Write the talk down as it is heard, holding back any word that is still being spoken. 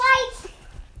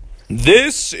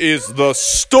This is the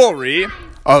story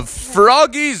of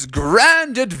Froggy's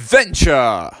Grand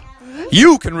Adventure.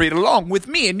 You can read along with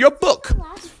me in your book.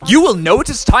 You will know it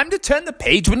is time to turn the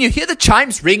page when you hear the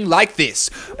chimes ring like this.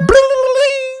 Bling!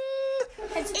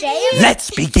 Let's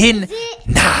begin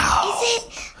now. Is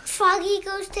it Froggy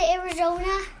Goes to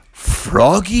Arizona?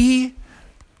 Froggy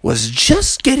was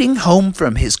just getting home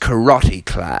from his karate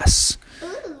class,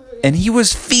 and he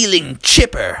was feeling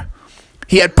chipper.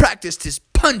 He had practiced his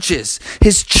punches,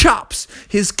 his chops,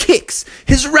 his kicks,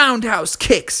 his roundhouse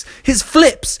kicks, his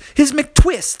flips, his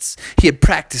McTwists. He had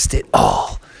practiced it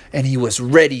all, and he was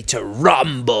ready to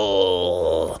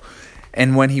rumble.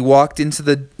 And when he walked into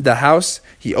the house,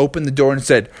 he opened the door and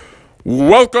said,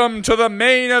 "Welcome to the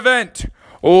main event.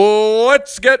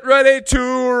 Let's get ready to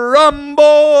rumble."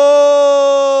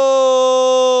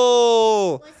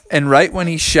 And right when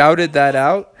he shouted that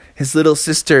out, his little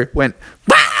sister went,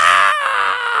 "Bah!"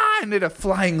 and did a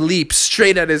flying leap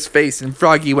straight at his face. And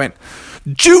Froggy went,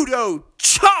 "Judo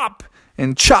chop!"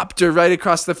 and chopped her right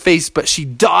across the face. But she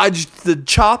dodged the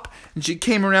chop, and she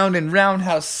came around and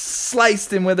roundhouse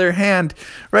sliced him with her hand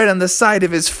right on the side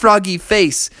of his froggy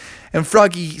face. And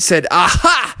Froggy said,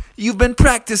 "Aha! You've been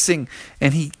practicing."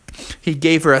 And he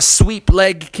gave her a sweep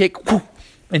leg kick,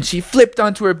 and she flipped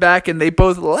onto her back, and they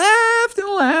both laughed and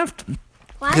laughed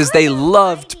because they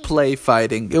loved play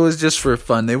fighting. It was just for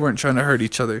fun. They weren't trying to hurt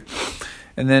each other.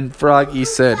 And then Froggy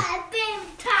said,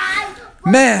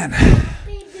 "Man,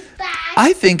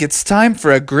 I think it's time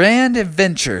for a grand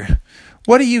adventure.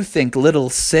 What do you think,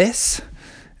 little sis?"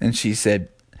 And she said,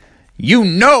 "You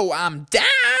know I'm down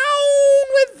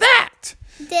with that."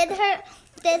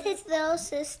 Did his little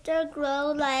sister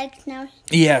grow like now?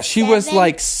 Yeah, she was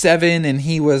like 7 and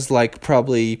he was like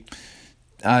probably,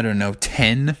 I don't know,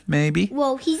 10 maybe.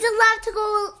 Whoa, he's allowed to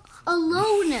go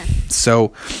alone.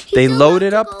 So they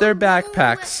loaded up their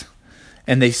backpacks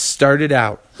and they started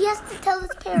out. He has to tell his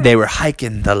parents. They were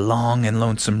hiking the long and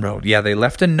lonesome road. Yeah, they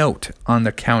left a note on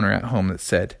the counter at home that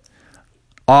said,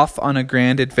 "Off on a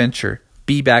grand adventure.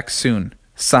 Be back soon.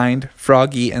 Signed,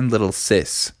 Froggy and Little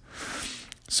Sis."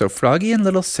 So Froggy and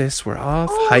Little Sis were off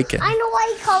hiking. I know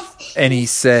why he calls And he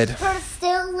said, her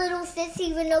still Little Sis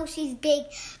even though she's big.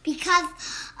 Because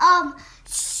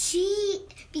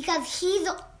he's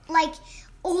like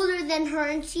older than her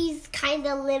and she's kind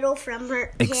of little from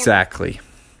her. Exactly.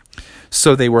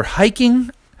 So they were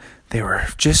hiking. They were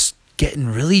just getting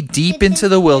really deep into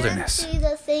the wilderness. See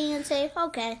the thing and say,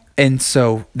 "Okay." And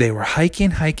so they were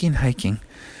hiking.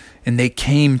 And they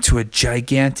came to a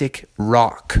gigantic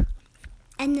rock.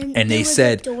 And they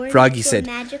said, Froggy said,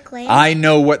 "I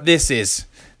know what this is.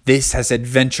 This has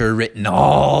adventure written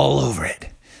all over it.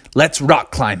 Let's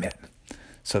rock climb it."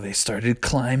 So they started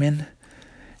climbing,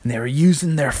 and they were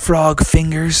using their frog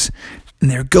fingers,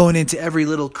 and they were going into every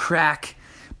little crack,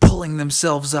 pulling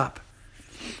themselves up.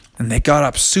 And they got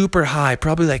up super high,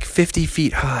 probably like 50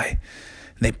 feet high.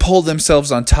 And they pulled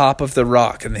themselves on top of the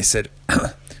rock, and they said,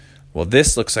 "Well,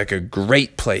 this looks like a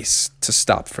great place to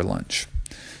stop for lunch."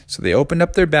 So they opened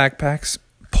up their backpacks,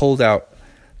 pulled out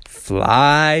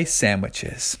fly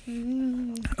sandwiches.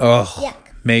 Yuck.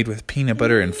 Made with peanut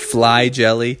butter and fly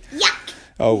jelly. Yuck.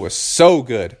 Oh, it was so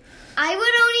good. I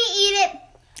would only eat it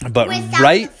But without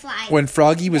right the flies. when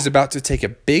Froggy was about to take a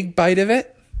big bite of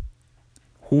it,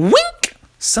 wink!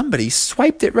 Somebody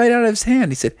swiped it right out of his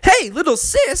hand. He said, "Hey, little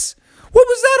sis, what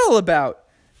was that all about?"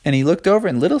 And he looked over,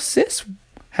 and little sis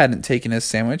hadn't taken his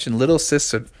sandwich. And little sis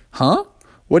said, "Huh?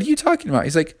 What are you talking about?"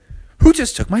 He's like, "Who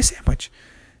just took my sandwich?"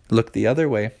 Looked the other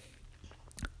way,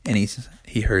 and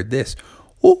he heard this.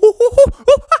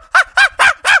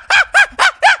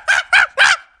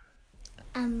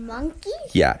 A monkey?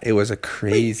 Yeah, it was a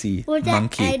crazy Was that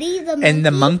monkey. Eddie the monkey? And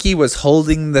the monkey was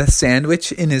holding the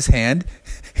sandwich in his hand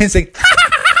and saying,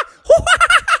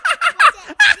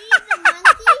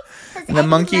 and the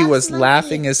monkey was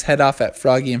laughing his head off at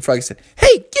Froggy, and Froggy said,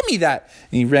 "Hey, give me that."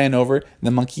 And he ran over, and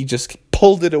the monkey just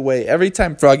pulled it away. Every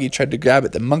time Froggy tried to grab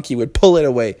it, the monkey would pull it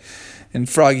away. And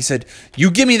Froggy said,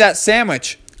 "You give me that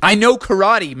sandwich. I know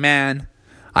karate, man.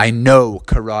 I know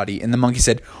karate." And the monkey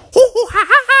said,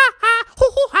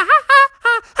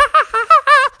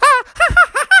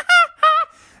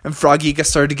 and Froggy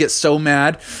started to get so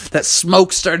mad that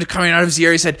smoke started coming out of his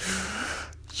ear. He said,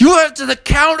 "You have to the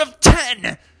count of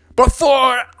 10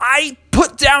 before I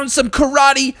put down some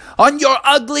karate on your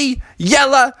ugly,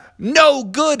 yellow, no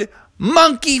good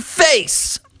monkey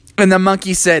face." And the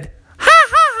monkey said, "Ha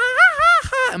ha ha ha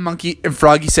ha." And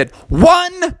Froggy said,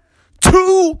 1,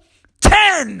 2,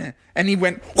 10. And he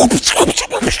went,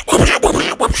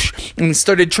 and he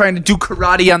started trying to do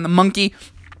karate on the monkey.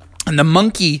 And the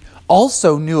monkey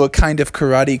also knew a kind of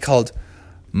karate called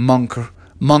monk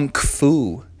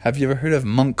fu. Have you ever heard of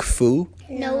monk fu?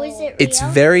 No, is it real? It's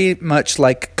very much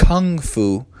like kung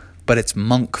fu, but it's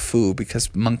monk fu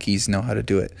because monkeys know how to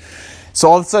do it. So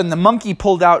all of a sudden, the monkey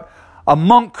pulled out a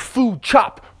monk fu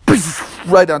chop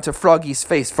right onto Froggy's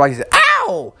face. Froggy said,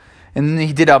 "Ow!" And then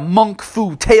he did a monk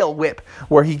fu tail whip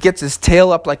where he gets his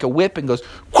tail up like a whip and goes,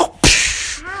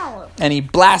 "Ow!" And he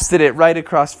blasted it right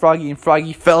across Froggy, and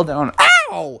Froggy fell down.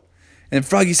 "Ow!" And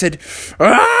Froggy said,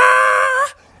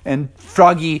 "Ah!" And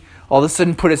Froggy all of a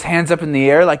sudden put his hands up in the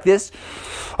air like this.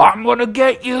 "I'm gonna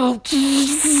get you."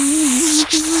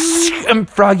 And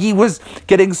Froggy was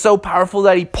getting so powerful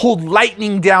that he pulled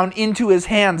lightning down into his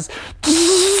hands.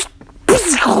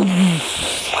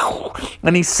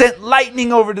 And he sent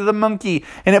lightning over to the monkey,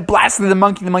 and it blasted the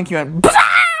monkey. The monkey went, "Let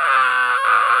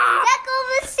go of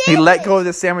the sandwich." He let go of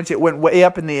the sandwich. It went way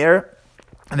up in the air.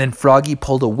 And then Froggy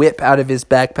pulled a whip out of his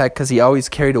backpack because he always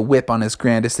carried a whip on his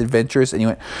grandest adventures. And he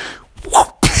went,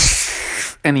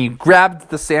 and he grabbed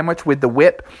the sandwich with the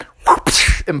whip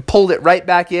and pulled it right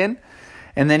back in.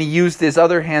 And then he used his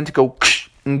other hand to go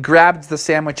and grabbed the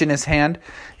sandwich in his hand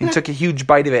and took a huge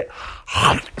bite of it.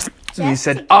 And he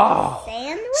said, "Oh,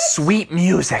 sweet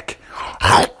music."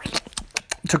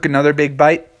 Took another big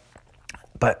bite.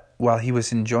 But while he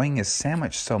was enjoying his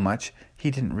sandwich so much, he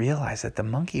didn't realize that the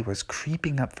monkey was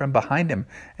creeping up from behind him.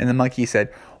 And the monkey said,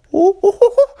 "Ooh, ooh,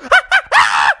 ooh, ooh."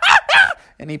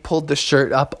 And he pulled the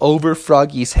shirt up over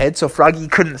Froggy's head so Froggy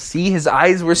couldn't see. His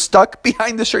eyes were stuck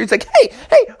behind the shirt. He's like, "Hey,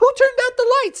 who turned out the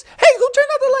lights? Hey, who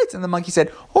turned out the lights?" And the monkey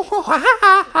said, "Oh, ha, ha,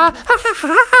 ha, ha, ha,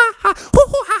 ha, ha,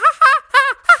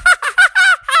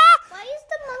 Why is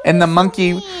the monkey and the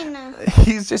monkey, so mean?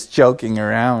 He's just joking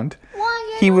around.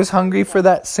 Why? He was hungry for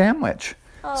that sandwich.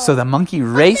 So the monkey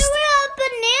raced. There was a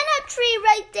banana tree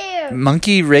right there.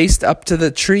 Monkey raced up to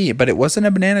the tree, but it wasn't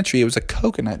a banana tree. It was a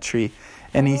coconut tree.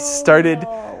 And he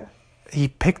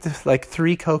picked like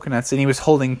 3 coconuts, and he was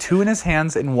holding 2 in his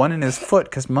hands and 1 in his foot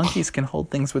because monkeys can hold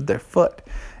things with their foot.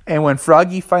 And when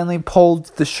Froggy finally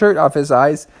pulled the shirt off his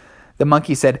eyes, the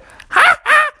monkey said, "Ha,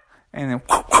 ha!" And then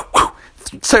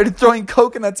started throwing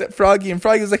coconuts at Froggy. And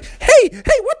Froggy was like, hey,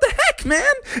 what the heck,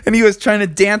 man? And he was trying to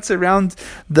dance around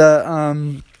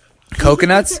the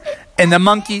coconuts. And the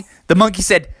monkey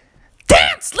said,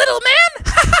 "Dance, little man!"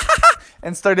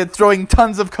 And started throwing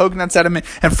tons of coconuts at him.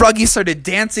 And Froggy started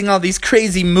dancing all these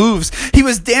crazy moves. He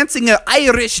was dancing an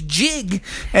Irish jig.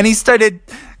 And he started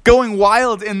going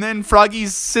wild. And then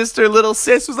Froggy's sister, little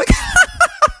sis, was like,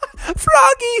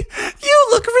 "Froggy, you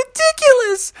look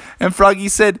ridiculous." And Froggy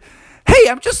said, "Hey,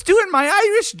 I'm just doing my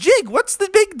Irish jig. What's the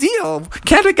big deal?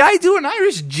 Can't a guy do an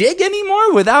Irish jig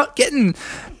anymore without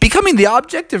becoming the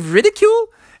object of ridicule?"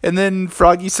 And then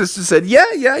Froggy's sister said,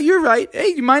 yeah, you're right. Hey,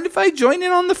 you mind if I join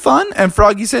in on the fun? And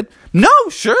Froggy said, "No,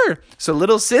 sure." So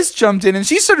little sis jumped in and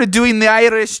she started doing the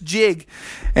Irish jig.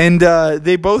 And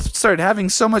they both started having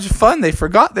so much fun, they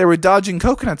forgot they were dodging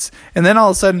coconuts. And then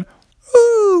all of a sudden,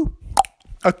 ooh,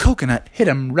 a coconut hit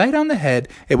him right on the head.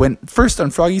 It went first on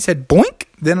Froggy's head, boink.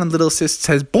 Then on little sis'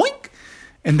 head, boink.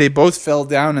 And they both fell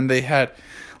down and they had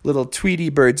little Tweety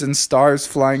birds and stars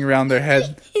flying around their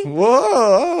head.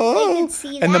 Whoa!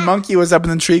 And the monkey was up in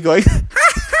the tree going,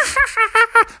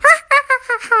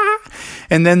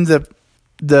 and then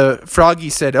the Froggy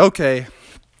said, "Okay,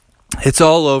 it's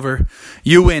all over.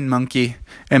 You win, monkey."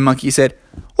 And monkey said,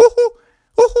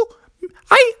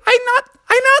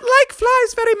 I not like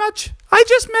flies very much. I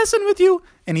just messing with you."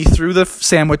 And he threw the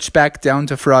sandwich back down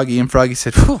to Froggy, and Froggy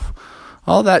said, "Phew,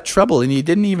 all that trouble, and you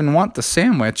didn't even want the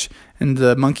sandwich." And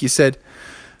the monkey said,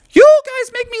 "You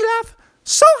guys make me laugh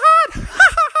so hard."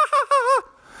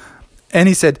 And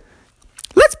he said,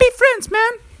 "Let's be friends,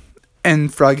 man."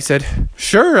 And Froggy said,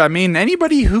 "Sure, I mean,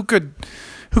 anybody who could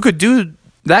do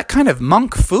that kind of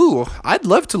monk fu, I'd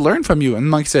love to learn from you." And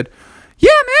the monkey said,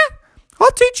 "Yeah, man,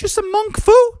 I'll teach you some monk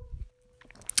fu."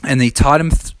 And they taught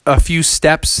him a few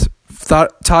steps,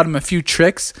 taught him a few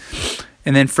tricks.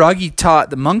 And then Froggy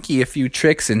taught the monkey a few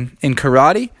tricks in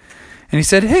karate. And he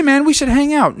said, "Hey, man, we should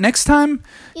hang out. Next time..."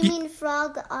 You mean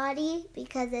frog-ody?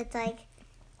 Because it's like...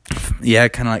 Yeah,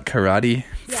 kind of like karate.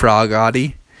 Yeah.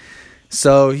 Frog-ody.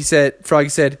 So Froggy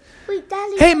said, "Wait,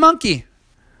 Daddy, hey, monkey,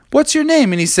 what's your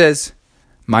name?" And he says,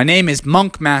 "My name is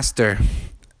Monk Master."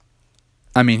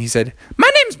 He said, "My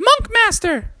name's Monk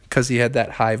Master." Because he had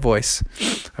that high voice.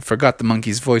 I forgot the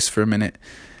monkey's voice for a minute.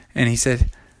 And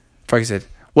Froggy said,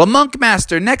 "Well, Monk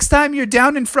Master, next time you're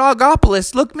down in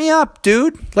Frogopolis, look me up,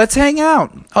 dude. Let's hang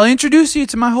out. I'll introduce you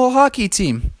to my whole hockey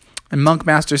team." And Monk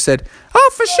Master said, "Oh,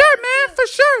 for sure, man, for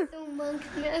sure."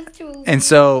 And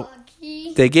so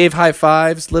they gave high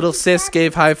fives. Little sis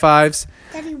gave high fives.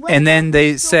 Daddy, and then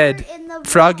they said,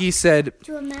 Froggy said,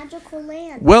 to a magical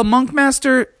land. Well, Monk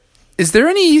Master, is there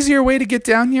any easier way to get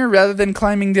down here rather than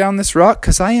climbing down this rock?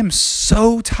 Because I am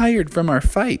so tired from our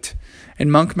fight.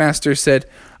 And Monk Master said,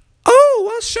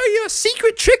 Oh, I'll show you a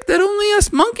secret trick that only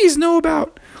us monkeys know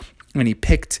about. And he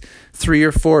picked 3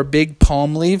 or 4 big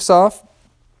palm leaves off.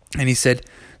 And he said,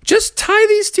 just tie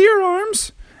these to your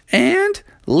arms and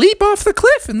leap off the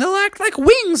cliff. And they'll act like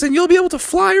wings and you'll be able to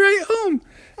fly right home.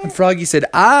 And Froggy said,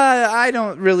 I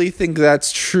don't really think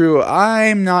that's true.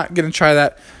 I'm not going to try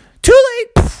that. Too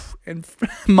late. And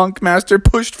Monk Master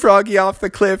pushed Froggy off the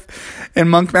cliff. And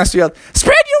Monk Master yelled,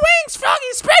 spread your wings,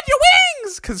 Froggy, spread your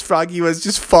wings. Because Froggy was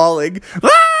just falling. Ah!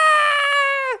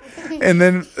 And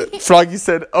then Froggy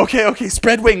said, okay,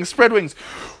 spread wings.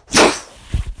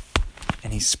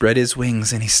 And he spread his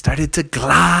wings and he started to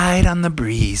glide on the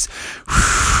breeze.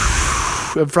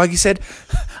 And Froggy said,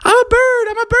 I'm a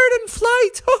bird in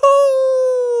flight.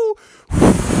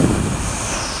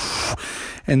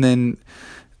 And then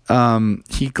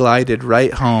he glided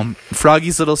right home.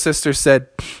 Froggy's little sister said,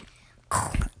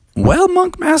 well,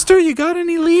 Monk Master, you got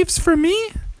any leaves for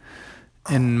me?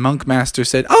 And Monk Master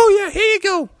said, oh yeah, here you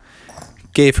go.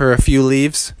 Gave her a few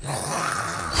leaves.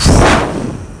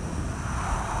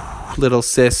 Little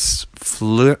sis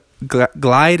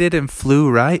glided and flew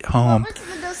right home. What was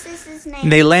little sis's name?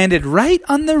 And they landed right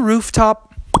on the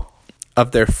rooftop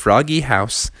of their froggy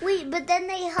house. Wait, but then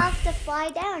they have to fly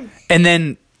down. And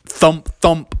then thump,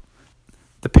 thump.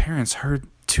 The parents heard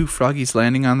 2 froggies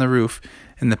landing on the roof.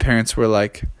 And the parents were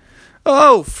like,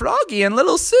 oh, Froggy and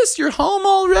little sis, you're home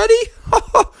already?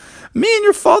 Me and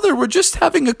your father were just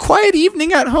having a quiet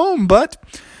evening at home, but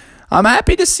I'm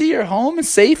happy to see you're home and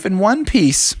safe in one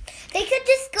piece. They could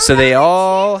just go. So they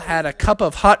all had a cup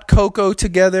of hot cocoa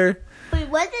together. Wait,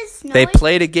 what is snowing? They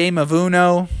played a game of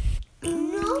Uno.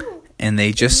 No. And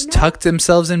they just tucked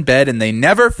themselves in bed, and they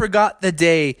never forgot the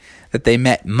day that they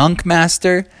met Monk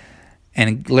Master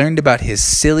and learned about his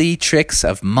silly tricks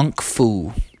of monk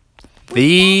fu.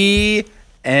 The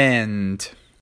end.